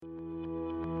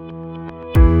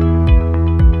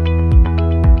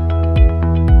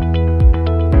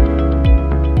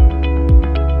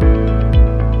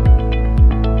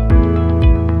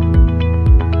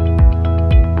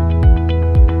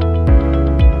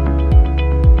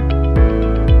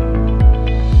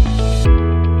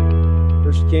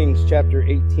Kings chapter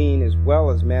 18 as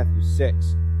well as Matthew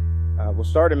 6. We'll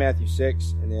start in Matthew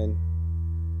 6 and then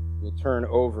we'll turn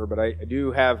over, but I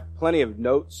do have plenty of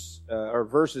notes or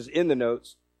verses in the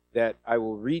notes that I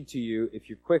will read to you. If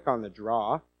you're quick on the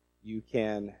draw, you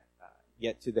can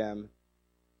get to them.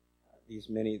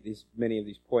 Many of these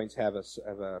points have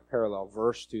a parallel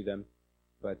verse to them,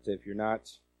 but if you're not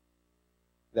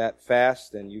that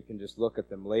fast, then you can just look at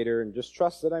them later and just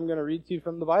trust that I'm going to read to you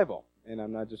from the Bible, and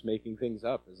I'm not just making things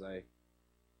up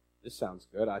this sounds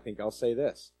good, I think I'll say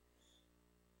this.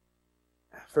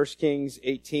 1 Kings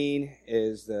 18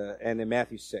 and then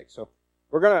Matthew 6. So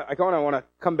I want to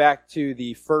come back to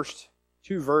the first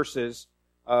two verses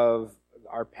of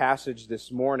our passage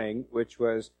this morning, which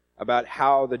was about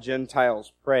how the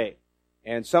Gentiles pray.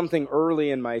 And something early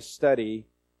in my study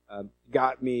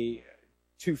got me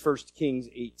to 1 Kings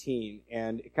 18,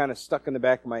 and it kind of stuck in the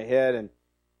back of my head,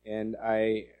 and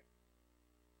I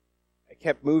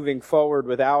kept moving forward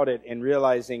without it and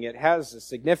realizing it has a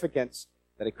significance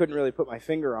that I couldn't really put my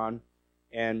finger on.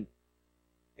 And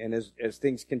as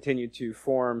things continued to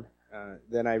form,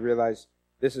 then I realized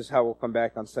this is how we'll come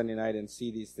back on Sunday night and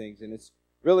see these things. And it's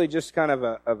really just kind of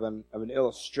an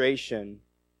illustration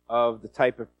of the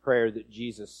type of prayer that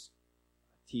Jesus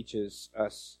teaches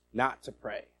us not to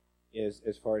pray,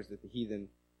 as far as that the heathen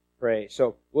pray.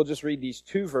 So we'll just read these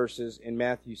two verses in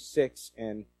Matthew 6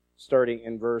 and starting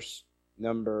in verse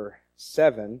number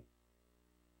 7.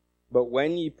 But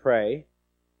when ye pray,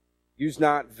 use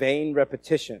not vain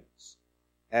repetitions,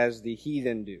 as the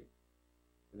heathen do.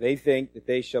 They think that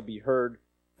they shall be heard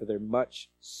for their much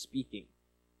speaking.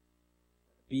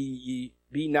 Be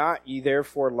not ye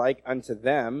therefore like unto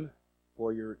them,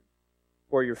 for your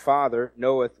Father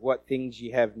knoweth what things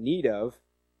ye have need of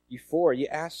before ye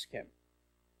ask Him.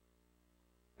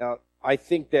 Now, I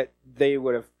think that they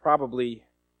would have probably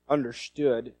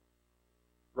understood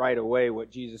right away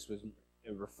what Jesus was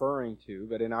referring to,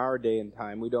 but in our day and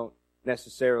time, we don't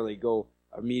necessarily go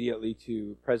immediately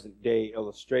to present-day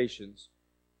illustrations.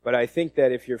 But I think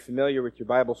that if you're familiar with your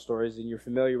Bible stories, and you're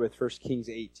familiar with 1 Kings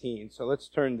 18, so let's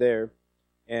turn there.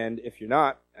 And if you're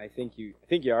not, I think you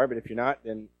are, but if you're not,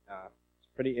 then it's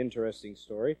a pretty interesting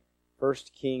story. 1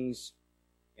 Kings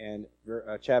and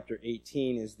chapter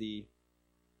 18 is the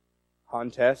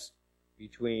contest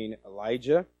between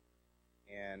Elijah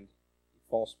and the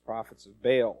false prophets of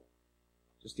Baal.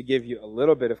 Just to give you a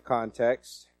little bit of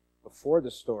context before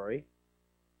the story,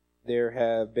 there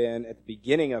have been, at the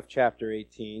beginning of chapter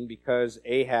 18, because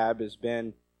Ahab has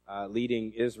been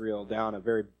leading Israel down a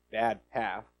very bad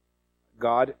path,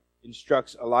 God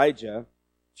instructs Elijah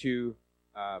to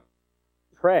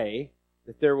pray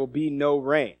that there will be no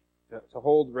rain, to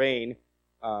hold rain,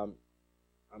 off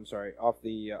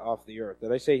the earth.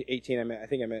 Did I say 18? I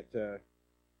think I meant,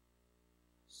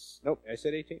 nope, I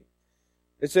said 18.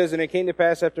 It says, and it came to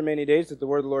pass after many days that the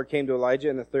word of the Lord came to Elijah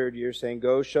in the 3rd year, saying,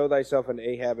 Go, show thyself unto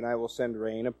Ahab, and I will send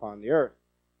rain upon the earth.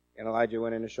 And Elijah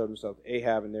went in and showed himself to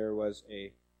Ahab, and there was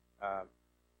a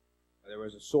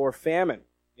sore famine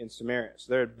in Samaria.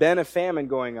 So there had been a famine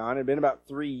going on. It had been about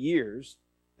 3 years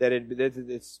that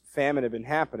this famine had been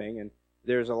happening, and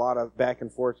there's a lot of back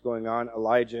and forth going on.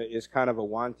 Elijah is kind of a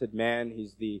wanted man.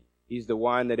 He's the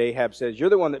one that Ahab says,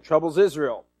 you're the one that troubles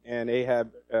Israel. And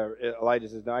Elijah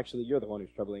says, no, actually, you're the one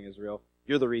who's troubling Israel.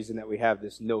 You're the reason that we have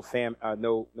this no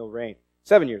rain.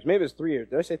 7 years. Maybe it was 3 years.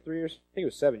 Did I say 3 years? I think it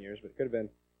was 7 years, but it could have been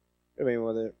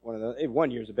one of those. 1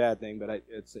 year is a bad thing, but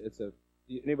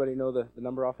anybody know the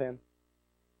number offhand?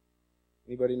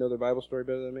 Anybody know their Bible story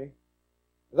better than me?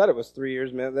 I thought it was 3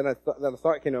 years, man. Then the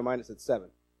thought came to my mind, it said 7.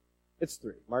 It's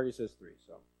 3. Margie says 3,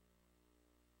 so.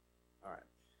 All right.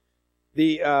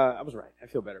 I was right. I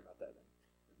feel better about that.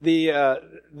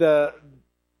 The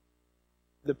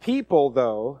people,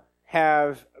 though,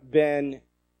 have been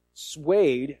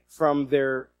swayed from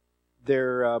their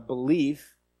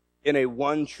belief in a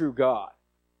one true God.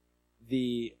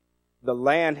 The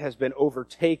land has been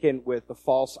overtaken with the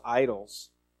false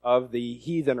idols of the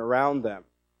heathen around them.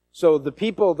 So the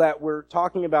people that we're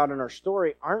talking about in our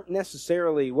story aren't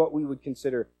necessarily what we would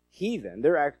consider heathen.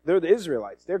 They're the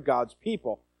Israelites. They're God's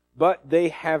people. But they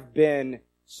have been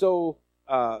so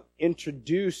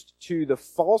introduced to the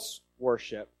false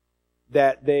worship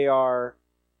that they are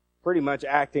pretty much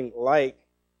acting like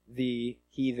the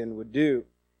heathen would do.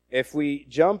 If we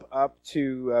jump up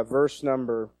to verse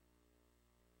number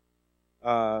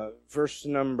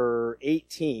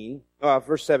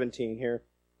 17 here,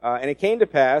 and it came to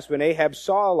pass when Ahab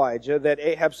saw Elijah that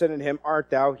Ahab said unto him, Art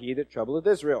thou he that troubleth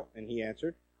Israel? And he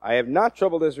answered, I have not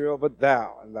troubled Israel, but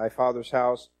thou and thy father's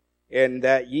house, and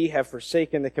that ye have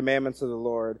forsaken the commandments of the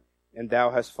Lord, and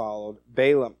thou hast followed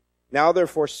Balaam. Now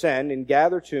therefore send and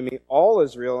gather to me all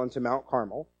Israel unto Mount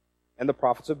Carmel, and the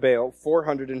prophets of Baal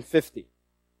 450,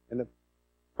 and the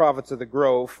prophets of the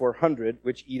grove 400,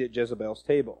 which eat at Jezebel's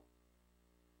table.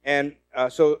 And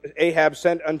so Ahab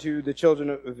sent unto the children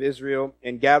of Israel,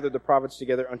 and gathered the prophets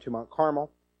together unto Mount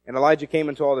Carmel. And Elijah came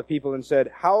unto all the people and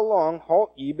said, How long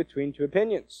halt ye between two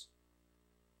opinions?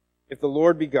 If the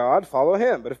Lord be God, follow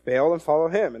him. But if Baal, then follow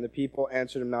him. And the people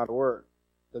answered him not a word.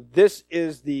 So this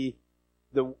is the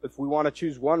if we want to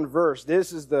choose one verse,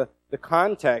 this is the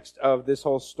context of this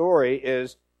whole story,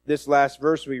 is this last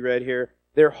verse we read here.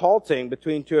 They're halting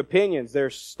between two opinions. They're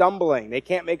stumbling. They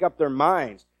can't make up their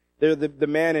minds. They're the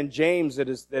man in James that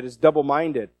is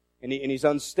double-minded. And he's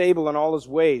unstable in all his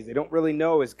ways. They don't really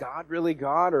know, is God really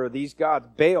God, or are these gods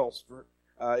Baals?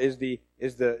 Is the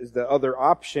other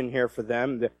option here for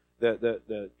them?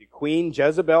 The queen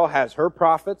Jezebel has her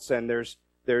prophets, and there's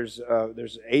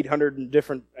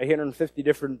 850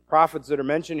 different prophets that are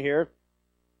mentioned here.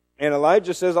 And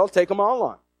Elijah says, I'll take them all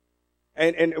on.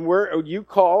 And where you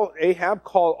Ahab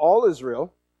call all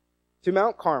Israel to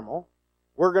Mount Carmel.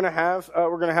 We're gonna have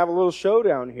a little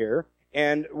showdown here.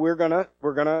 And we're gonna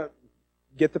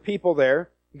get the people there,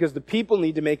 because the people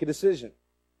need to make a decision.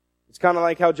 It's kind of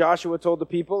like how Joshua told the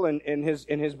people in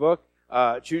his book,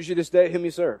 choose you this day whom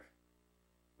you serve.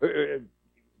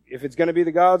 If it's going to be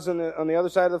the gods on the other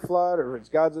side of the flood, or if it's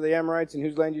gods of the Amorites in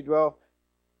whose land you dwell,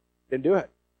 then do it.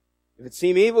 If it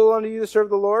seem evil unto you to serve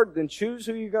the Lord, then choose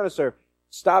who you're going to serve.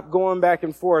 Stop going back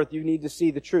and forth. You need to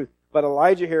see the truth. But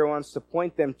Elijah here wants to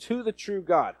point them to the true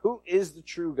God. Who is the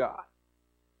true God?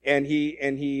 And he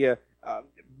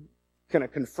kind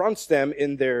of confronts them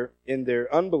in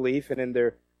their unbelief and in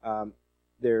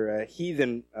their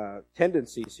heathen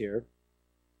tendencies here.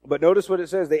 But notice what it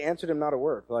says. They answered him not a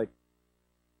word. Like,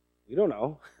 we don't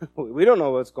know. We don't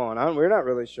know what's going on. We're not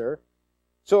really sure.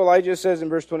 So Elijah says in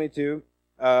verse 22,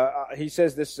 he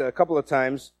says this a couple of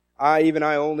times, even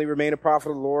I only remain a prophet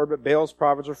of the Lord, but Baal's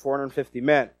prophets are 450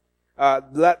 men.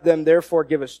 Let them therefore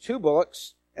give us 2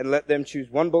 bullocks, and let them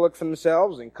choose 1 bullock for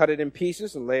themselves, and cut it in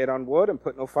pieces, and lay it on wood, and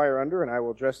put no fire under, and I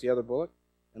will dress the other bullock,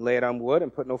 and lay it on wood,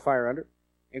 and put no fire under,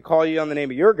 and call ye on the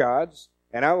name of your gods,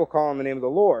 and I will call on the name of the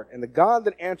Lord. And the God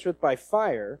that answereth by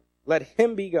fire, let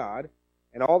him be God.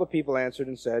 And all the people answered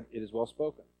and said, It is well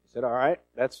spoken. He said, all right,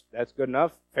 that's good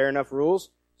enough, fair enough rules.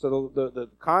 So the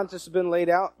contest has been laid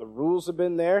out, the rules have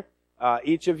been there.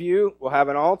 Each of you will have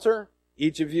an altar,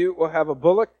 each of you will have a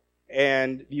bullock,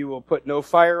 and you will put no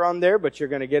fire on there, but you're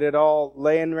going to get it all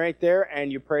laying right there,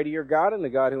 and you pray to your God, and the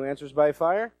God who answers by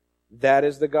fire, that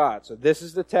is the God. So this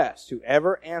is the test.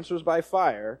 Whoever answers by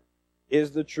fire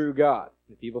is the true God.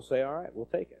 The people say, all right, we'll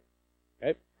take it.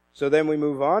 Okay? So then we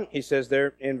move on. He says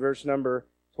there in verse number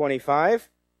 25,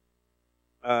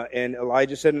 and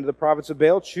Elijah said unto the prophets of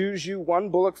Baal, Choose you 1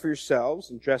 bullock for yourselves,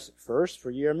 and dress it first,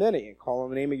 for ye are many, and call on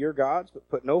the name of your gods, but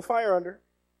put no fire under.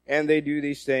 And they do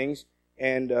these things.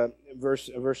 And verse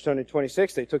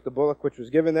 26, they took the bullock which was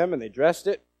given them, and they dressed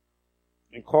it,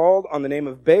 and called on the name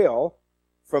of Baal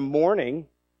from morning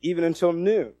even until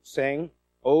noon, saying,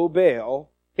 O Baal,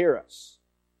 hear us.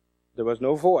 There was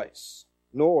no voice,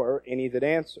 nor any that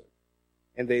answered.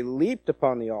 And they leaped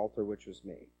upon the altar which was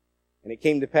made. And it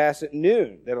came to pass at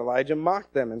noon that Elijah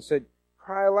mocked them and said,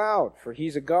 Cry aloud, for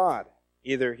he's a god.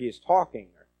 Either he is talking,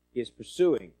 or he is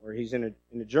pursuing, or he's in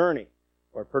a journey,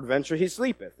 or peradventure he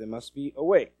sleepeth, and must be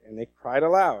awake. And they cried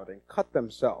aloud, and cut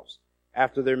themselves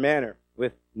after their manner,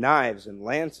 with knives and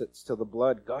lancets, till the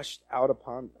blood gushed out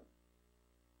upon them.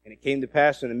 And it came to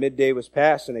pass when the midday was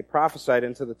past, and they prophesied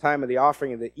until the time of the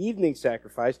offering of the evening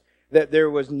sacrifice, that there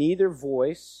was neither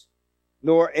voice,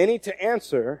 nor any to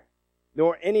answer,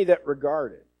 nor any that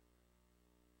regarded.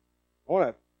 I want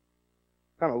to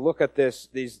kind of look at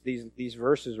these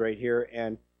verses right here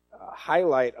and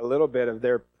highlight a little bit of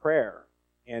their prayer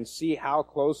and see how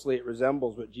closely it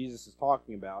resembles what Jesus is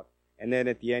talking about. And then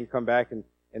at the end come back and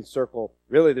circle.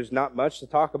 Really, there's not much to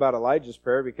talk about Elijah's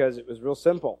prayer because it was real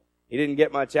simple. He didn't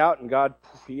get much out, and God,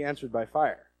 he answered by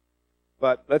fire.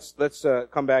 But let's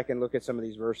come back and look at some of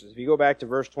these verses. If you go back to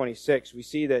verse 26, we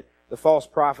see that the false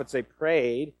prophets, they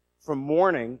prayed from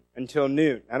morning until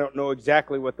noon. I don't know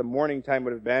exactly what the morning time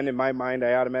would have been. In my mind,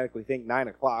 I automatically think 9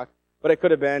 o'clock. But it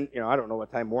could have been, I don't know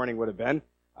what time morning would have been.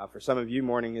 For some of you,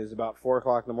 morning is about 4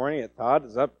 o'clock in the morning. Todd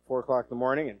is up at 4 o'clock in the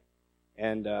morning.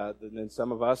 And then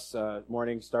some of us,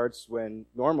 morning starts when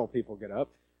normal people get up.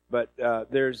 But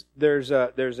there's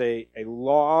a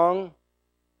long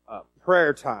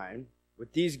prayer time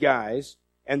with these guys,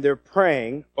 and they're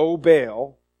praying, O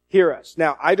Baal, hear us.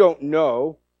 Now, I don't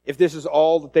know if this is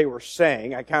all that they were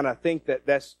saying. I kind of think that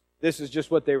this is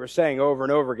just what they were saying over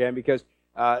and over again, because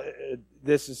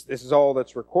This is all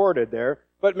that's recorded there.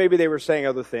 But maybe they were saying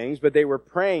other things, but they were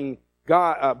praying,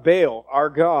 God, Baal, our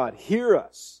God, hear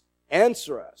us,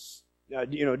 answer us.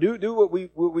 Do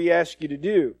what we ask you to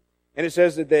do. And it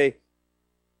says that they're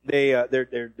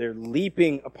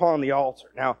leaping upon the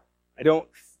altar. Now, I don't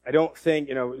think,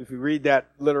 if we read that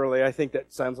literally, I think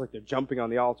that sounds like they're jumping on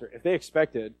the altar. If they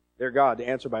expected their God to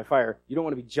answer by fire, you don't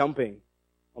want to be jumping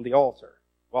on the altar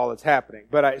while it's happening.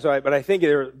 But I think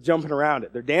they're jumping around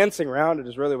it. They're dancing around it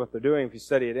is really what they're doing if you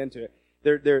study it into it.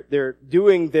 They're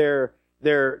doing their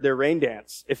rain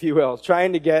dance, if you will,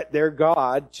 trying to get their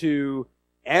God to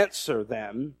answer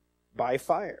them by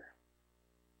fire.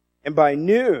 And by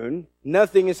noon,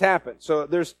 nothing has happened. So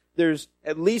there's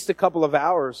at least a couple of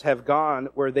hours have gone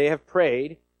where they have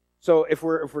prayed. So if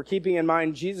we're keeping in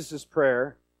mind Jesus'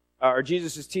 prayer, or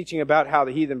Jesus' teaching about how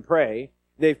the heathen pray,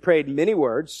 they've prayed many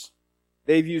words.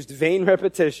 They've used vain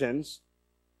repetitions.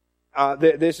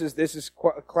 This is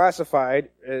classified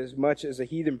as much as a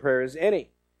heathen prayer as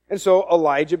any. And so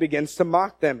Elijah begins to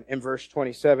mock them. In verse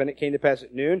 27, it came to pass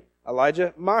at noon,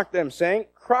 Elijah mocked them, saying,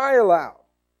 cry aloud.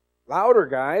 Louder,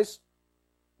 guys.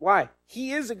 Why?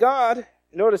 He is a God.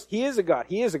 Notice, he is a God.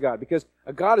 He is a God, because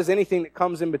a God is anything that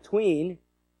comes in between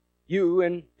you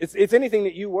and it's anything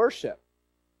that you worship.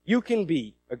 You can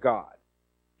be a God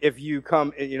if you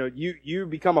come, you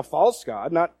become a false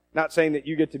God. Not saying that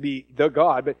you get to be the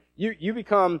God, but you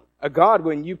become a God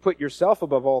when you put yourself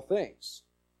above all things.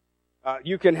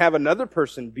 You can have another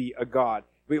person be a God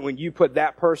when you put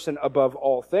that person above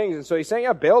all things. And so he's saying,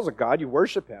 yeah, Baal's a God. You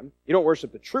worship him. You don't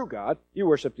worship the true God. You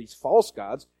worship these false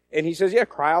gods. And he says, yeah,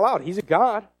 cry aloud. He's a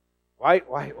God.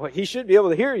 Why? He should be able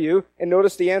to hear you. And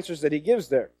notice the answers that he gives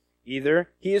there. Either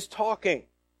he is talking,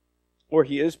 or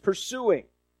he is pursuing,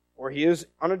 or he is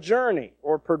on a journey,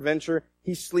 or peradventure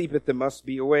he sleepeth and must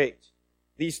be awaked.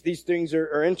 These things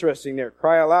are interesting there.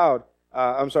 Cry aloud.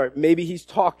 Maybe he's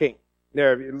talking.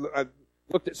 There, I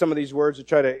looked at some of these words to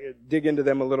try to dig into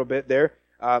them a little bit there.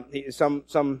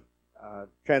 Some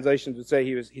translations would say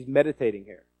he's meditating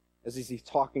here, as he's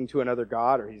talking to another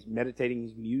God, or he's meditating,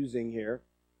 he's musing here.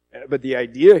 But the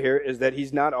idea here is that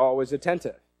he's not always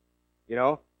attentive.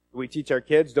 We teach our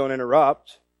kids, don't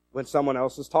interrupt when someone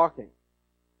else is talking,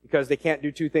 because they can't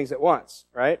do two things at once,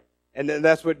 right? And then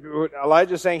that's what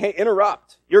Elijah's saying, hey,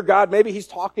 interrupt. Your God, maybe he's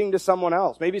talking to someone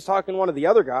else. Maybe he's talking to one of the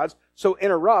other gods, so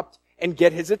interrupt and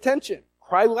get his attention.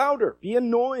 Cry louder, be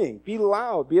annoying, be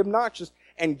loud, be obnoxious,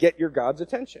 and get your God's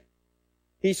attention.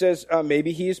 He says,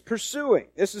 maybe he is pursuing.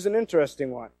 This is an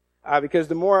interesting one, because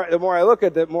the more I look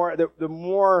at it,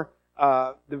 the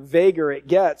vaguer it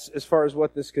gets as far as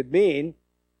what this could mean.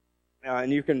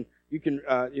 And you can,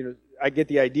 I get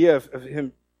the idea of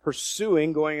him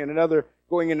pursuing, going in another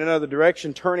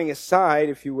direction, turning aside,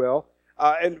 if you will.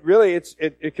 And really,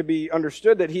 it could be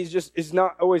understood that is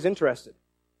not always interested.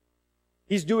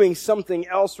 He's doing something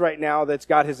else right now that's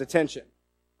got his attention.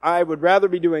 I would rather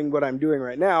be doing what I'm doing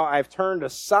right now. I've turned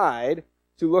aside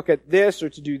to look at this or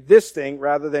to do this thing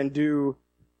rather than do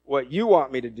what you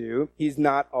want me to do. He's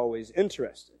not always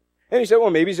interested. And he said, well,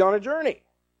 maybe he's on a journey.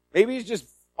 Maybe he's just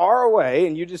far away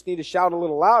and you just need to shout a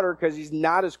little louder because he's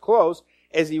not as close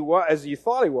as you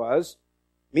thought he was,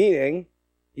 meaning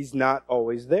he's not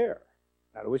always there,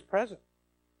 not always present.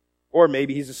 Or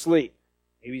maybe he's asleep.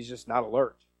 Maybe he's just not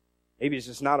alert. Maybe he's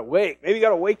just not awake. Maybe you got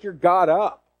to wake your God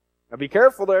up. Now be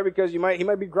careful there, because he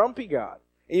might be grumpy God,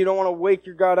 and you don't want to wake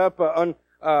your God up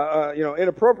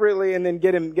inappropriately and then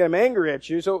get him angry at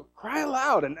you. So cry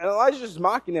aloud. And Elijah's just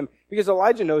mocking him because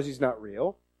Elijah knows he's not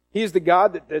real. He is the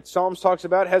God that Psalms talks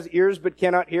about, has ears but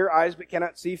cannot hear, eyes but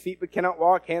cannot see, feet but cannot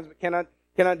walk, hands but cannot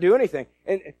do anything.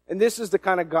 And this is the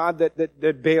kind of God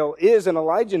that Baal is, and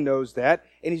Elijah knows that,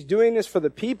 and he's doing this for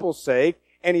the people's sake,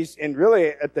 and really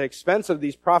at the expense of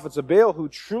these prophets of Baal who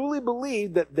truly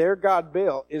believe that their God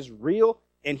Baal is real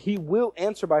and he will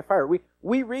answer by fire.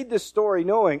 We read this story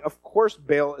knowing, of course,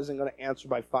 Baal isn't going to answer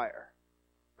by fire.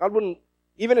 God wouldn't,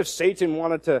 even if Satan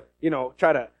wanted to,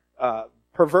 try to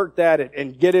pervert that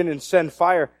and get in and send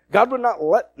fire, God would not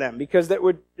let them, because that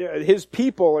would, his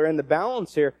people are in the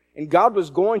balance here, and God was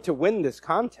going to win this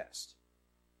contest.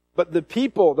 But the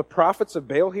people, the prophets of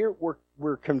Baal here,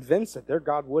 were convinced that their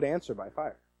God would answer by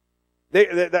fire.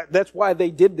 That's why they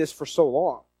did this for so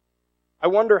long. I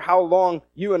wonder how long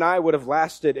you and I would have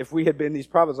lasted if we had been these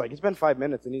prophets. Like, it's been 5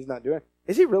 minutes and he's not doing it.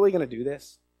 Is he really going to do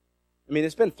this? I mean,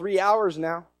 it's been 3 hours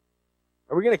now.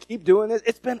 Are we going to keep doing this?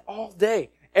 It's been all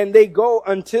day. And they go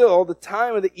until the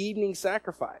time of the evening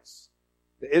sacrifice.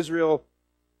 Israel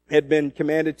had been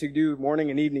commanded to do morning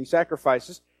and evening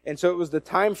sacrifices. And so it was the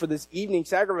time for this evening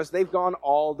sacrifice. They've gone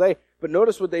all day. But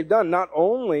notice what they've done. Not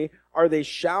only are they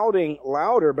shouting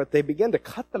louder, but they begin to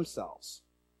cut themselves.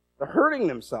 They're hurting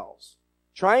themselves,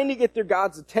 trying to get their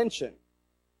God's attention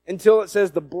until it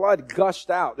says the blood gushed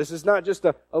out. This is not just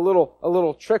a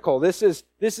little trickle. This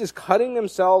is cutting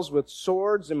themselves with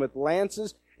swords and with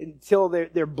lances until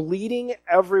they're bleeding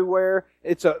everywhere.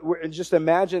 Just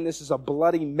imagine this is a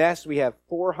bloody mess. We have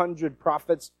 400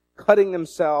 prophets cutting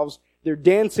themselves. They're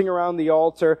dancing around the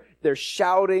altar. They're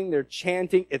shouting. They're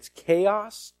chanting. It's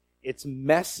chaos. It's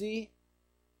messy.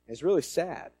 It's really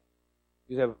sad.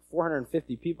 You have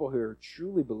 450 people who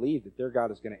truly believe that their God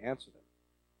is going to answer them.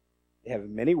 They have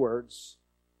many words.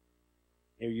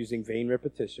 They're using vain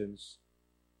repetitions.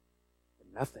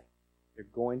 But nothing. They're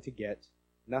going to get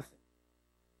nothing.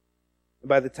 And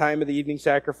by the time of the evening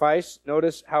sacrifice,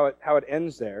 notice how it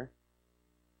ends there.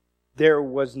 There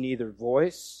was neither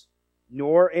voice,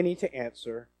 nor any to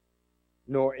answer,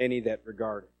 nor any that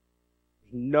regarded.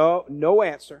 No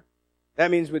answer.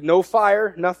 That means with no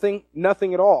fire, nothing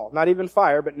at all. Not even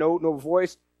fire, but no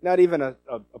voice, not even a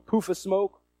poof of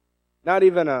smoke, not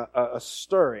even a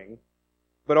stirring.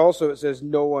 But also it says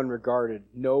no one regarded,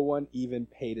 no one even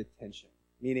paid attention.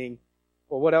 Meaning,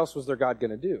 well, what else was their God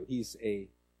going to do? He's an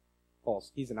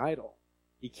idol.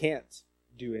 He can't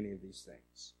do any of these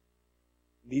things.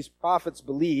 These prophets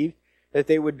believed that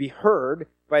they would be heard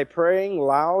by praying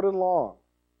loud and long.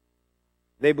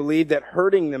 They believed that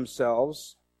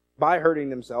by hurting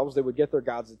themselves, they would get their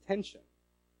God's attention.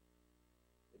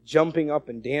 Jumping up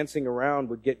and dancing around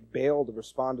would get Baal to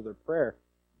respond to their prayer.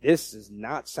 This does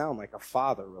not sound like a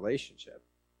father relationship.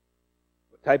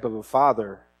 What type of a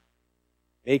father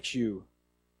makes you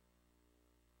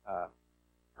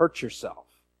hurt yourself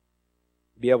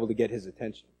to be able to get his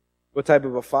attention? What type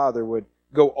of a father would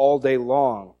go all day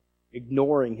long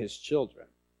ignoring his children?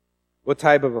 What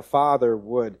type of a father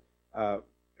would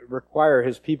require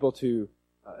his people to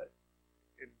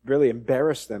really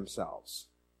embarrass themselves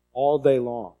all day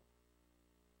long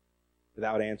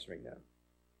without answering them?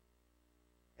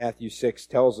 Matthew 6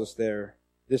 tells us there,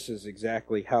 this is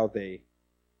exactly how they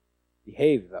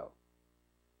behave, though.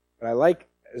 But I like,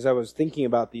 as I was thinking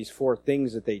about these four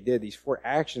things that they did, these four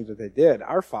actions that they did,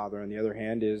 our Father, on the other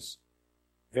hand, is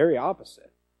very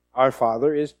opposite. Our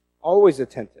Father is always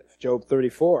attentive. Job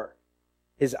 34.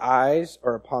 His eyes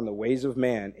are upon the ways of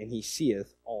man, and he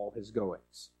seeth all his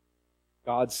goings.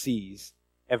 God sees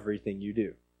everything you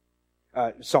do.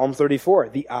 Psalm 34.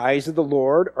 The eyes of the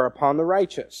Lord are upon the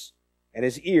righteous, and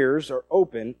his ears are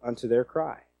open unto their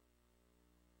cry.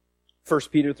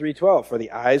 1 Peter 3:12. For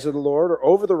the eyes of the Lord are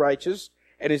over the righteous,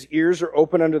 and his ears are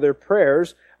open unto their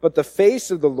prayers, but the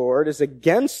face of the Lord is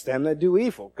against them that do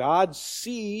evil. God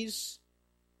sees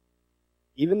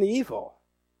even the evil.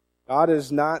 God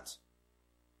is not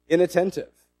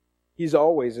inattentive. He's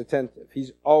always attentive.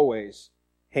 He's always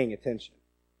paying attention.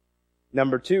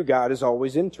 Number two, God is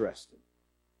always interested.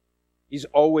 He's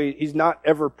not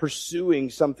ever pursuing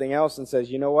something else and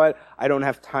says, you know what? I don't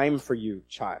have time for you,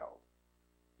 child.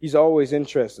 He's always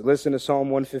interested. Listen to Psalm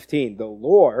 115. The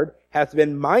Lord hath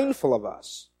been mindful of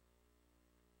us.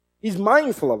 He's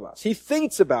mindful of us. He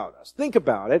thinks about us. Think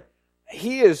about it.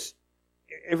 He is,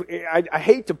 I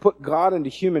hate to put God into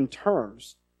human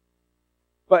terms,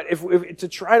 but if to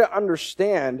try to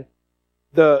understand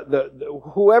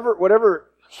whatever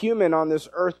human on this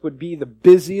earth would be the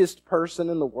busiest person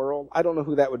in the world, I don't know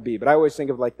who that would be, but I always think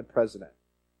of like the president.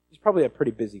 He's probably a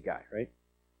pretty busy guy, right?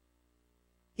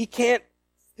 He can't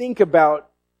think about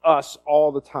us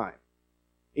all the time.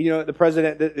 You know, the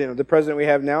president we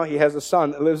have now, he has a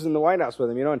son that lives in the White House with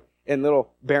him, and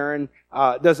little Barron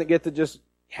doesn't get to just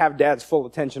have dad's full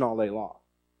attention all day long.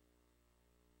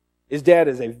 His dad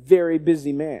is a very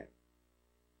busy man.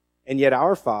 And yet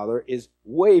our Father is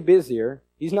way busier.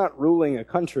 He's not ruling a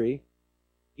country.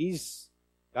 He's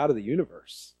God of the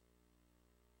universe.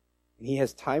 And he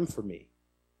has time for me.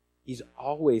 He's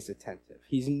always attentive.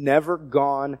 He's never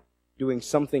gone doing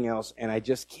something else, and I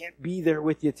just can't be there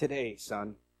with you today,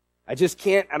 son. I just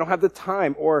can't. I don't have the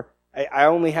time, or I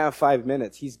only have 5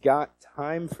 minutes. He's got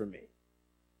time for me.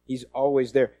 He's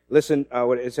always there. Listen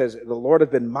what it says. The Lord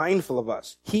hath been mindful of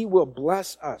us. He will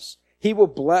bless us. He will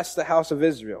bless the house of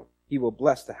Israel. He will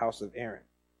bless the house of Aaron.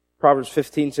 Proverbs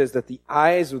 15 says that the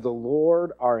eyes of the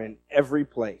Lord are in every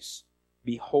place,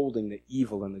 beholding the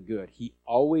evil and the good. He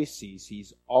always sees.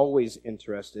 He's always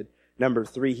interested. Number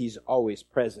 3, he's always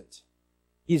present.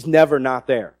 He's never not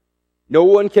there. No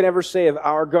one can ever say of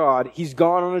our God, he's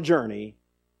gone on a journey,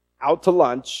 out to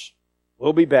lunch,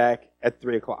 we'll be back at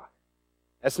 3 o'clock.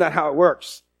 That's not how it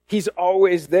works. He's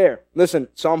always there. Listen,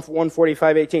 Psalm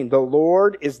 145:18. The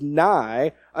Lord is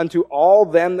nigh unto all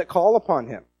them that call upon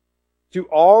him, to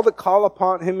all that call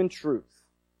upon him in truth.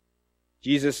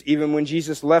 Jesus, even when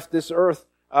Jesus left this earth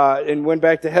and went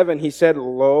back to heaven, he said,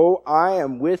 Lo, I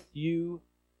am with you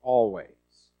always.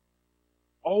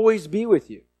 Always be with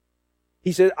you.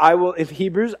 He said, in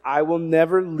Hebrews, I will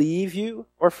never leave you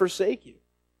or forsake you.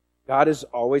 God is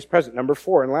always present. Number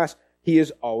 4 and last, he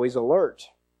is always alert.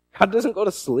 God doesn't go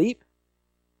to sleep.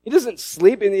 He doesn't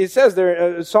sleep. And it says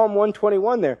there, Psalm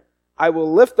 121 there, I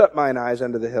will lift up mine eyes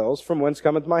unto the hills, from whence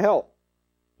cometh my help.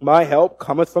 My help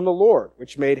cometh from the Lord,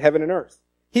 which made heaven and earth.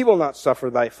 He will not suffer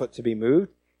thy foot to be moved.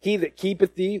 He that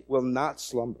keepeth thee will not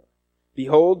slumber.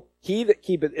 Behold, he that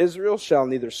keepeth Israel shall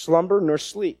neither slumber nor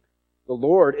sleep. The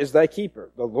Lord is thy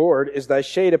keeper. The Lord is thy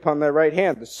shade upon thy right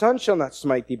hand. The sun shall not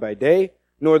smite thee by day,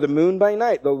 nor the moon by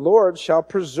night. The Lord shall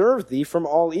preserve thee from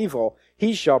all evil.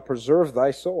 He shall preserve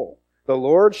thy soul. The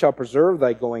Lord shall preserve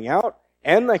thy going out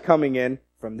and thy coming in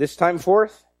from this time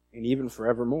forth and even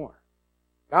forevermore.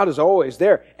 God is always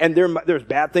there. And there's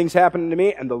bad things happening to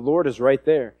me, and the Lord is right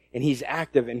there. And he's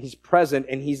active, and he's present,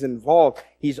 and he's involved.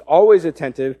 He's always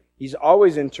attentive. He's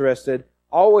always interested,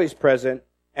 always present,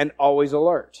 and always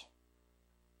alert.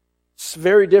 It's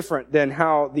very different than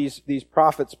how these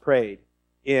prophets prayed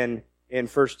in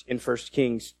First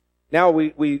Kings. Now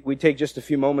we take just a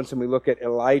few moments and we look at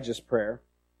Elijah's prayer.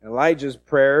 Elijah's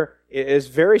prayer is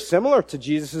very similar to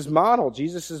Jesus' model.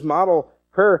 Jesus' model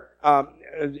prayer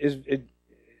it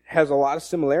has a lot of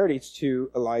similarities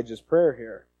to Elijah's prayer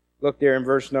here. Look there in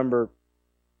verse number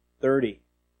 30.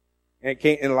 And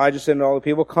Elijah said to all the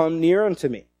people, Come near unto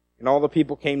me. And all the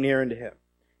people came near unto him.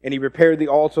 And he repaired the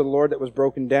altar of the Lord that was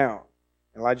broken down.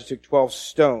 And Elijah took 12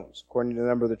 stones, according to the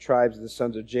number of the tribes of the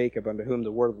sons of Jacob, unto whom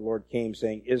the word of the Lord came,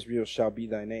 saying, Israel shall be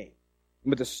thy name.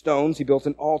 And with the stones he built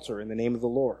an altar in the name of the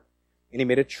Lord. And he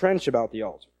made a trench about the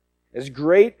altar. As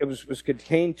great, it was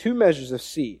contained 2 measures of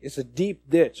sea. It's a deep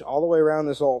ditch all the way around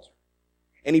this altar.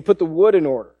 And he put the wood in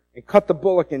order, and cut the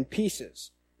bullock in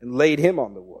pieces, and laid him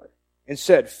on the wood, and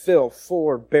said, Fill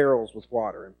 4 barrels with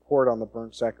water, and pour it on the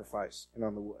burnt sacrifice and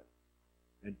on the wood.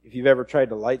 And if you've ever tried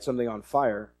to light something on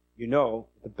fire, you know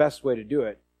the best way to do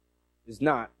it is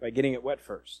not by getting it wet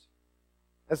first.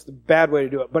 That's the bad way to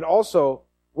do it. But also,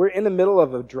 we're in the middle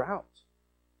of a drought.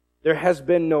 There has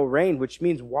been no rain, which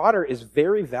means water is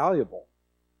very valuable.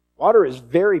 Water is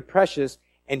very precious,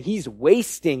 and he's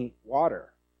wasting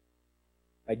water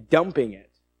by dumping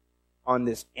it on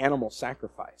this animal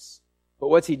sacrifice. But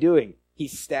what's he doing?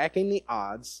 He's stacking the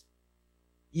odds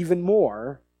even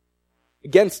more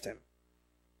against him,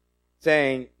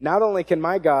 saying, not only can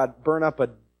my God burn up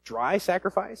a dry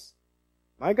sacrifice,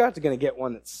 my God's going to get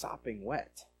one that's sopping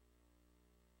wet.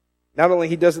 Not only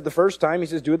he does it the first time, he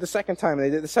says, do it the second time. And they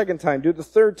did it the second time. Do it the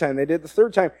third time. They did it the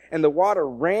third time. And the water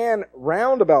ran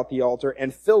round about the altar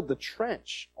and filled the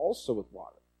trench also with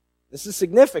water. This is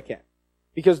significant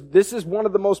because this is one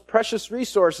of the most precious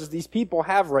resources these people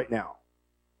have right now.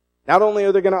 Not only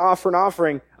are they going to offer an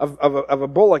offering of a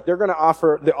bullock, they're going to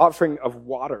offer the offering of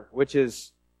water, which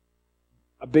is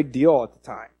a big deal at the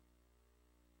time.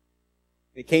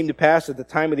 It came to pass at the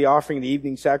time of the offering of the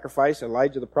evening sacrifice,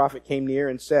 Elijah the prophet came near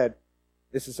and said,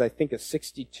 this is, I think, a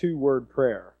 62-word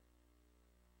prayer.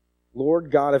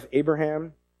 Lord God of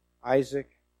Abraham,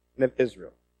 Isaac, and of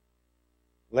Israel,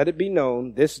 let it be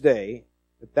known this day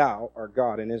that thou art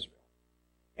God in Israel,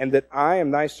 and that I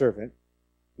am thy servant,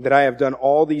 and that I have done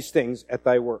all these things at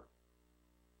thy word.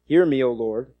 Hear me, O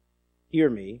Lord, hear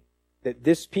me, that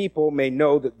this people may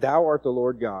know that thou art the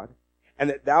Lord God, and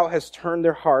that thou hast turned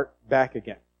their heart back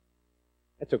again.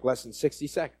 That took less than 60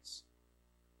 seconds.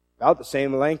 About the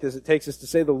same length as it takes us to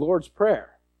say the Lord's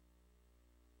Prayer.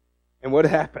 And what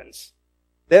happens?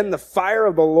 Then the fire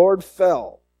of the Lord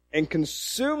fell and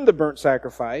consumed the burnt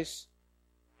sacrifice,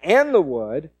 and the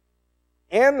wood,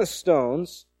 and the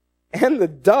stones, and the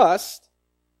dust,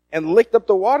 and licked up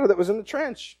the water that was in the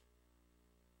trench.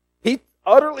 He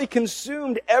utterly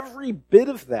consumed every bit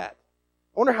of that.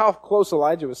 I wonder how close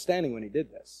Elijah was standing when he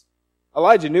did this.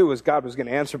 Elijah knew God was going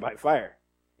to answer by fire.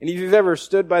 And if you've ever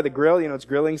stood by the grill, it's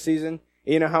grilling season.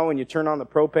 You know how when you turn on the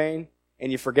propane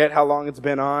and you forget how long it's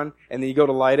been on and then you go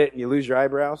to light it and you lose your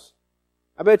eyebrows?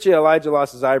 I bet you Elijah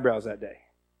lost his eyebrows that day.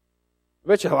 I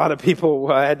bet you a lot of people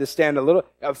had to stand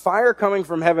a fire coming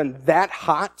from heaven that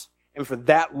hot and for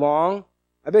that long.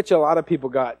 I bet you a lot of people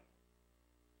got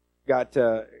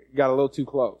a little too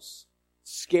close.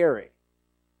 Scary.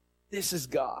 This is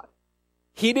God.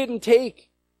 He didn't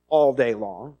take all day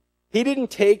long. He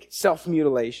didn't take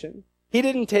self-mutilation. He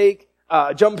didn't take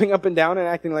jumping up and down and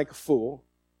acting like a fool.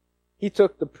 He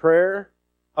took the prayer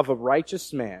of a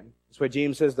righteous man. That's why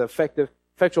James says the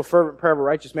effectual fervent prayer of a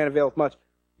righteous man availeth much,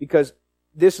 because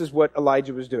this is what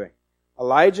Elijah was doing.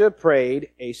 Elijah prayed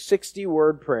a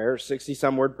 60-word prayer,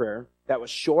 60-some word prayer, that was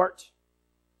short,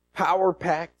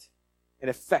 power-packed, and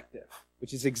effective,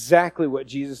 which is exactly what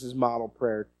Jesus' model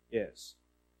prayer is.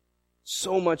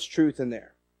 So much truth in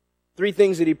there. 3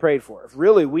 things that he prayed for. If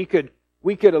really we could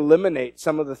eliminate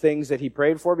some of the things that he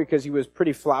prayed for, because he was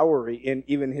pretty flowery in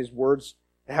even his words,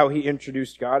 how he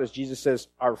introduced God. As Jesus says,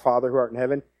 "Our Father who art in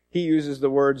heaven," he uses the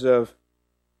words of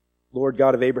Lord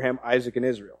God of Abraham, Isaac, and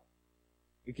Israel.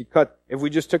 You could cut, if we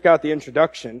just took out the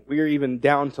introduction, we are even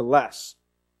down to less.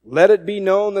 "Let it be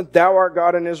known that thou art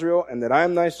God in Israel, and that I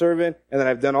am thy servant, and that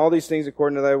I have done all these things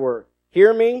according to thy word.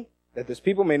 Hear me, that this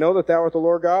people may know that thou art the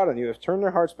Lord God, and you have turned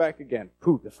their hearts back again."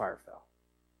 Pooh, the fire fell.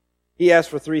 He asked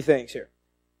for 3 things here.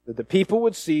 That the people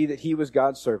would see that he was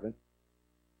God's servant.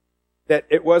 That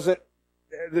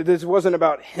this wasn't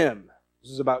about him.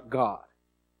 This is about God.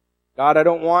 God, I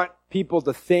don't want people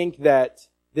to think that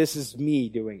this is me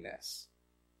doing this.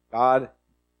 God,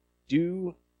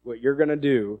 do what you're going to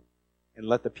do and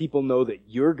let the people know that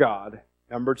you're God.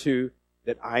 Number 2,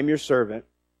 that I'm your servant.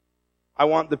 I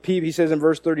want the people, he says in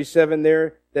verse 37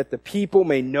 there, that the people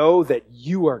may know that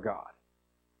you are God.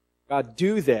 God,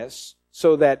 do this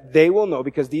so that they will know,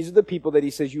 because these are the people that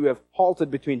he says you have halted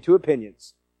between 2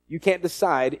 opinions. You can't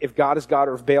decide if God is God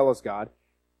or if Baal is God.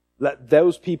 Let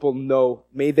those people know.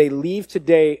 May they leave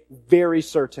today very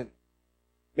certain.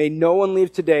 May no one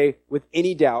leave today with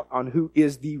any doubt on who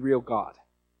is the real God.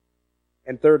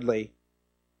 And thirdly,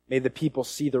 may the people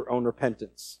see their own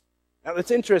repentance. Now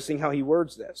it's interesting how he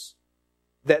words this.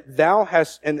 That thou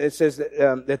hast, and it says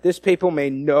that this people may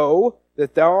know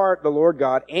that thou art the Lord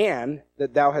God, and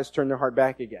that thou hast turned their heart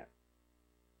back again.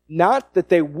 Not that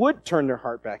they would turn their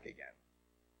heart back again.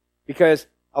 Because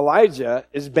Elijah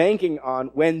is banking on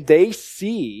when they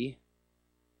see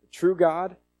the true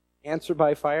God answered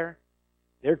by fire,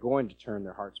 they're going to turn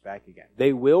their hearts back again.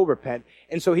 They will repent.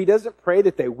 And so he doesn't pray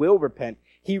that they will repent.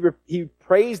 He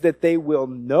prays that they will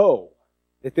know,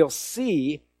 that they'll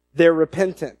see their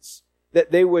repentance,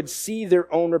 that they would see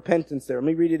their own repentance there. Let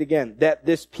me read it again. That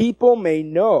this people may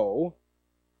know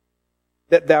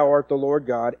that thou art the Lord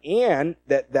God, and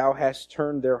that thou hast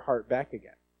turned their heart back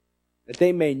again. That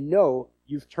they may know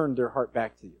you've turned their heart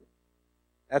back to you.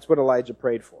 That's what Elijah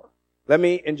prayed for. Let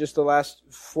me, in just the last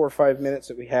 4 or 5 minutes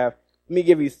that we have, let me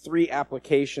give you 3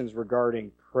 applications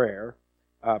regarding prayer,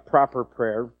 proper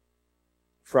prayer,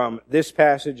 from this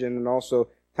passage and then also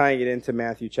tying it into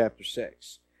Matthew chapter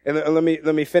 6. And let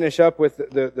me finish up with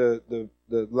the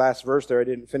last verse there. I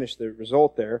didn't finish the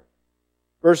result there.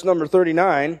 Verse number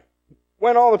 39.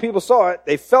 When all the people saw it,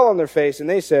 they fell on their face and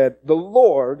they said, "The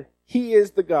Lord, He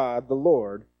is the God. The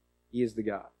Lord, He is the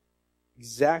God."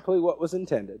 Exactly what was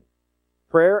intended.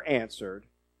 Prayer answered.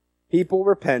 People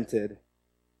repented.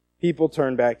 People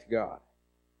turned back to God.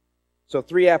 So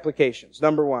 3 applications.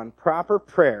 Number 1, proper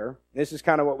prayer. This is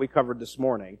kind of what we covered this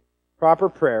morning. Proper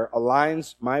prayer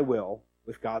aligns my will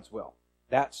with God's will.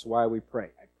 That's why we pray.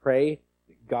 I pray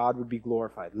that God would be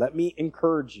glorified. Let me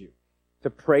encourage you to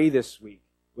pray this week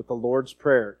with the Lord's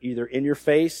Prayer, either in your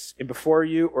face and before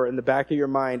you or in the back of your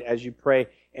mind as you pray,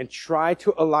 and try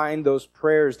to align those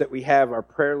prayers that we have, our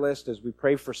prayer list, as we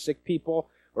pray for sick people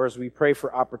or as we pray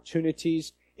for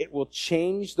opportunities. It will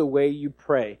change the way you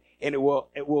pray, and it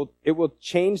will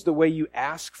change the way you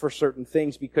ask for certain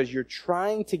things, because you're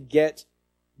trying to get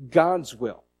God's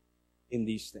will in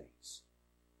these things.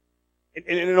 And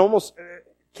it almost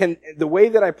can, the way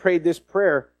that I prayed this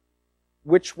prayer,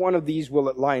 which one of these will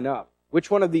it line up? Which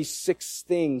one of these 6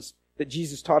 things that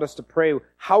Jesus taught us to pray,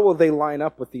 how will they line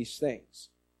up with these things?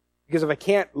 Because if I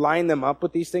can't line them up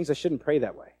with these things, I shouldn't pray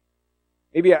that way.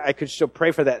 Maybe I could still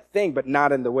pray for that thing, but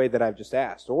not in the way that I've just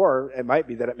asked. Or it might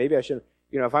be that maybe I should,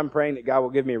 if I'm praying that God will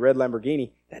give me a red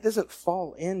Lamborghini, that doesn't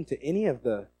fall into any of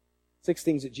the 6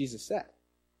 things that Jesus said.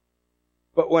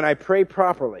 But when I pray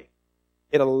properly,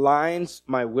 it aligns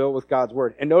my will with God's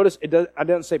word. And notice, I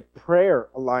don't say prayer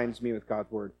aligns me with God's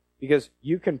word. Because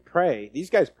you can pray.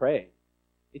 These guys pray.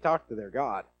 They talk to their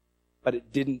God. But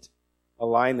it didn't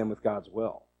align them with God's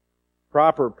will.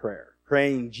 Proper prayer,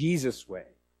 praying Jesus' way,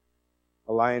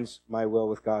 aligns my will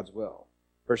with God's will.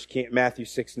 First Matthew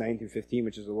 6, 9 through 15,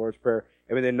 which is the Lord's Prayer.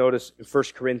 And then notice in 1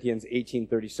 Corinthians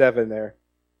 18:37 there,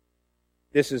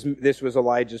 this was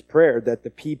Elijah's prayer, that the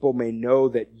people may know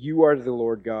that you are the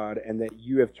Lord God and that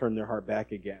you have turned their heart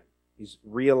back again. He's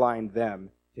realigned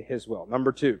them to His will.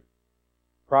 Number 2,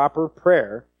 proper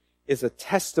prayer is a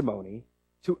testimony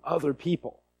to other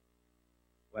people.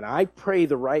 When I pray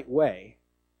the right way,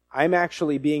 I'm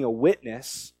actually being a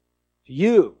witness to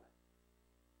you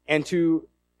and to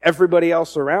everybody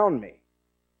else around me.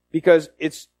 Because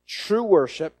it's true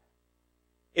worship,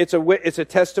 It's a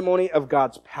testimony of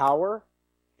God's power.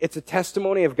 It's a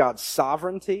testimony of God's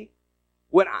sovereignty.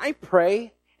 When I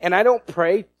pray, and I don't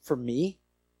pray for me,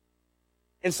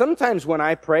 and sometimes when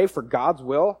I pray for God's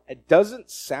will, it doesn't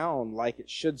sound like it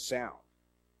should sound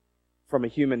from a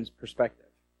human's perspective.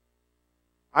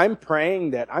 I'm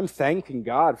praying that I'm thanking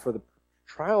God for the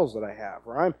trials that I have,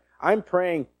 or I'm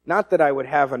praying not that I would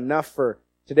have enough for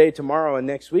today, tomorrow, and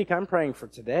next week. I'm praying for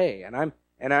today, and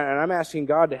I'm asking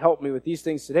God to help me with these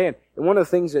things today. And one of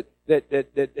the things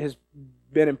that has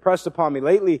been impressed upon me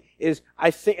lately is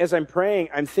as I'm praying,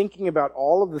 I'm thinking about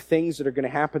all of the things that are going to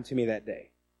happen to me that day.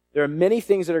 There are many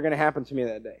things that are going to happen to me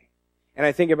that day. And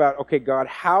I think about, okay, God,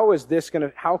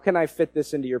 how can I fit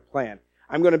this into your plan?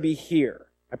 I'm going to be here.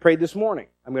 I prayed this morning.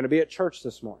 I'm going to be at church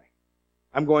this morning.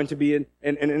 I'm going to be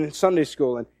in Sunday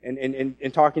school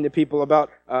and talking to people about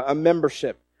a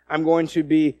membership. I'm going to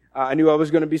be, I knew I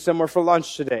was going to be somewhere for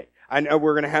lunch today. I know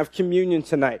we're going to have communion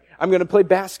tonight. I'm going to play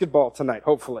basketball tonight,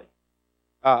 hopefully.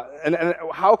 And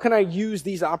how can I use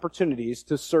these opportunities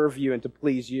to serve you and to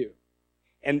please you?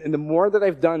 And the more that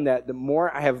I've done that, the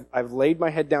more I've laid my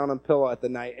head down on the pillow at the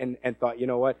night and thought, you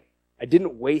know what? I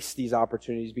didn't waste these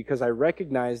opportunities because I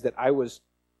recognized that I was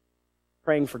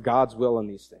praying for God's will in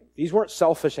these things. These weren't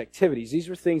selfish activities. These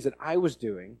were things that I was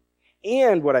doing.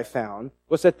 And what I found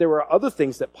was that there were other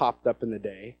things that popped up in the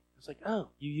day. I was like, oh,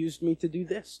 you used me to do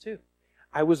this too.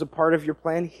 I was a part of your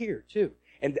plan here too.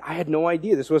 And I had no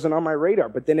idea. This wasn't on my radar.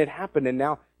 But then it happened, and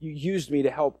now you used me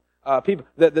to help people.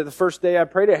 The first day I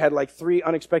prayed, I had like 3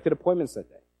 unexpected appointments that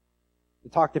day to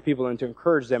talk to people and to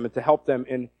encourage them and to help them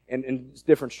in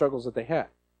different struggles that they had.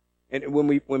 And when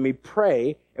we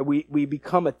pray, and we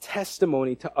become a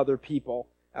testimony to other people,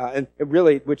 and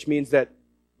really,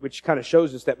 which kind of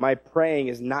shows us that my praying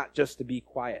is not just to be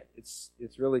quiet. It's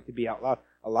really to be out loud.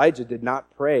 Elijah did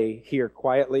not pray here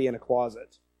quietly in a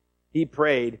closet. He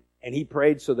prayed, and he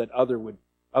prayed so that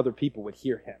other people would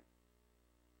hear him.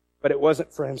 But it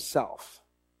wasn't for himself.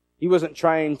 He wasn't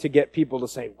trying to get people to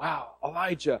say, wow,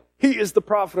 Elijah, he is the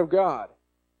prophet of God.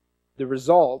 The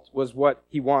result was what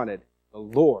he wanted. The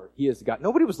Lord, he is God.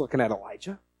 Nobody was looking at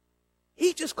Elijah.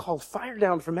 He just called fire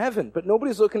down from heaven, but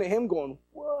nobody's looking at him going,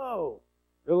 whoa.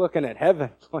 They're looking at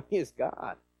heaven going, he is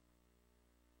God.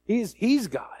 He's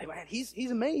God. Man,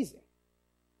 he's amazing.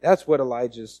 That's what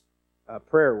Elijah's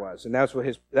prayer was, and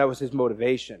that was his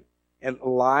motivation. And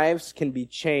lives can be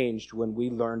changed when we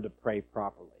learn to pray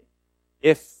properly.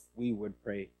 If we would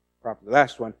pray properly.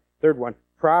 Third one,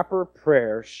 proper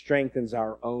prayer strengthens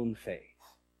our own faith.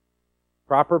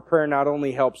 Proper prayer not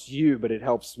only helps you, but it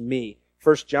helps me.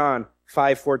 1 John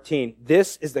 5:14.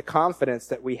 This is the confidence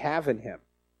that we have in him,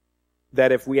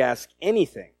 that if we ask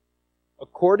anything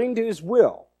according to his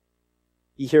will,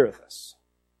 he heareth us.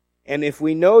 And if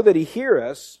we know that he heareth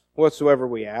us, whatsoever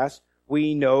we ask,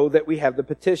 we know that we have the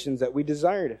petitions that we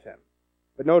desired of him.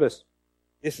 But notice,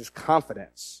 this is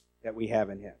confidence that we have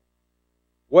in him.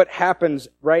 What happens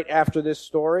right after this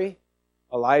story?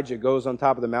 Elijah goes on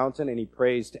top of the mountain and he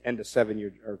prays to end a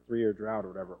 7-year or 3-year drought or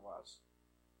whatever it was.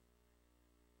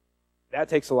 That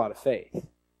takes a lot of faith.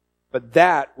 But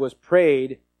that was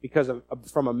prayed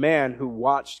from a man who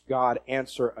watched God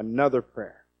answer another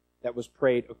prayer that was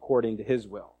prayed according to his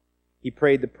will. He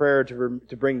prayed the prayer to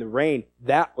bring the rain.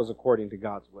 That was according to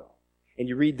God's will. And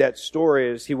you read that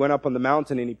story as he went up on the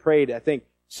mountain and he prayed, I think,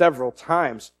 several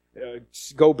times.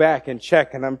 Go back and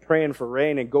check, and I'm praying for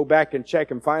rain, and go back and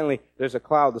check, and finally there's a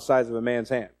cloud the size of a man's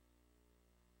hand.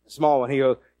 A small one. He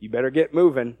goes, you better get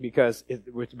moving because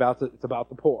it's about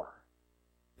to pour.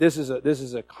 This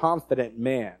is a confident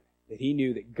man that he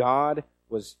knew that God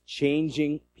was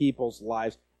changing people's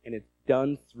lives, and it's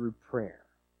done through prayer.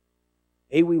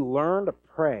 May we learn to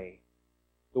pray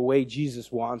the way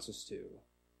Jesus wants us to.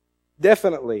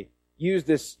 Definitely use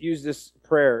this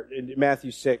prayer in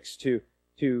Matthew 6 to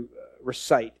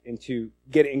recite and to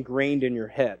get it ingrained in your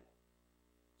head.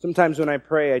 Sometimes when I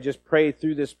pray, I just pray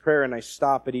through this prayer and I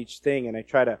stop at each thing and I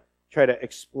try to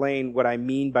explain what I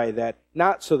mean by that.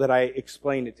 Not so that I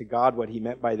explain it to God what he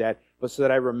meant by that, but so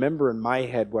that I remember in my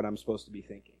head what I'm supposed to be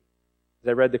thinking. As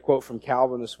I read the quote from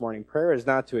Calvin this morning, prayer is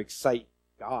not to excite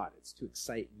God, it's to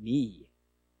excite me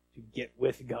to get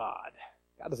with God.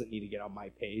 God doesn't need to get on my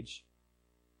page.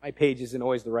 My page isn't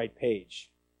always the right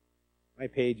page. My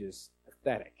page is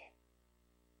pathetic.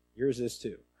 Yours is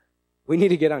too. We need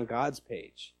to get on God's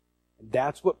page. And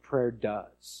that's what prayer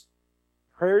does.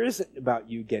 Prayer isn't about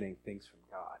you getting things from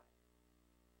God.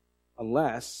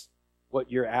 Unless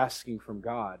what you're asking from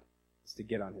God is to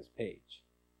get on his page.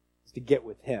 Is to get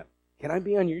with him. Can I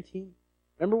be on your team?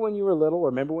 Remember when you were little, or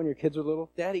remember when your kids were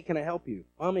little? Daddy, can I help you?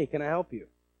 Mommy, can I help you?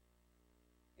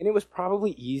 And it was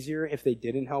probably easier if they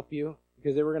didn't help you,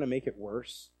 because they were going to make it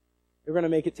worse. They were going to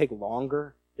make it take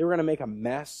longer. They were going to make a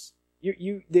mess.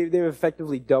 They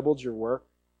effectively doubled your work,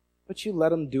 but you let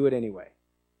them do it anyway.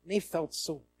 And they felt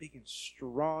so big and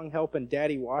strong, helping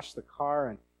Daddy wash the car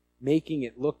and making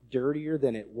it look dirtier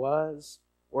than it was,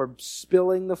 or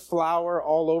spilling the flour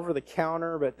all over the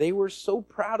counter, but they were so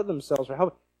proud of themselves for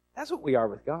helping. That's what we are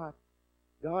with God.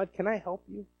 God, can I help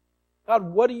you?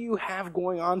 God, what do you have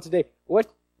going on today?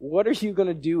 What are you going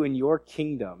to do in your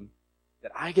kingdom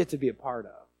that I get to be a part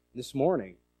of? This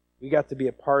morning, we got to be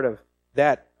a part of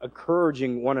that,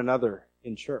 encouraging one another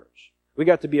in church. We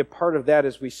got to be a part of that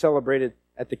as we celebrated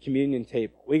at the communion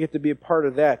table. We get to be a part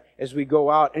of that as we go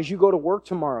out, as you go to work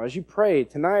tomorrow, as you pray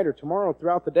tonight or tomorrow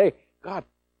throughout the day. God,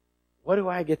 what do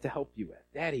I get to help you with?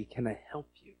 Daddy, can I help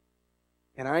you?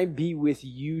 Can I be with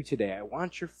you today? I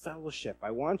want your fellowship.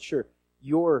 I want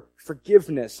your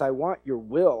forgiveness. I want your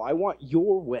will. I want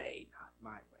your way, not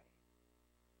my way.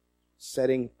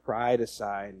 Setting pride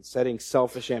aside and setting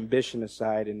selfish ambition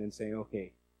aside and then saying,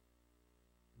 okay,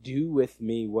 do with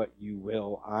me what you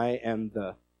will.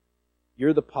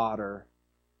 You're the potter.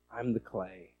 I'm the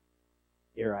clay.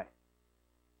 Here I am.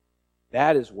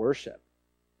 That is worship.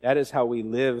 That is how we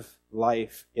live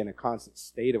life in a constant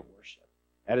state of worship.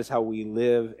 That is how we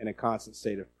live in a constant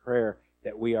state of prayer,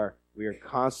 that we are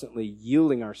constantly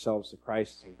yielding ourselves to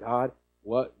Christ and saying, God,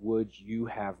 what would you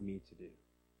have me to do?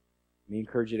 Let me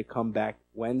encourage you to come back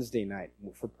Wednesday night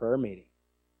for prayer meeting.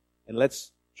 And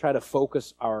let's try to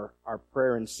focus our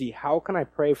prayer and see, how can I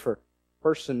pray for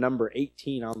person number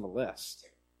 18 on the list?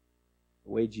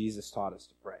 The way Jesus taught us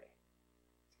to pray.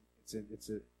 It's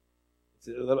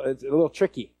a little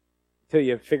tricky until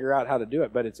you figure out how to do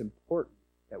it, but it's important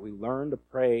that we learn to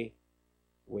pray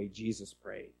the way Jesus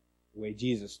prayed, the way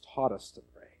Jesus taught us to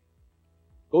pray.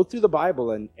 Go through the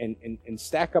Bible and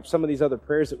stack up some of these other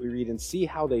prayers that we read and see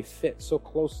how they fit so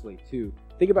closely too.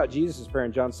 Think about Jesus' prayer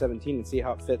in John 17 and see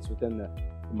how it fits within the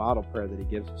model prayer that he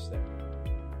gives us there.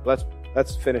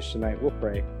 Let's finish tonight. We'll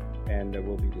pray and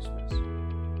we'll be dismissed.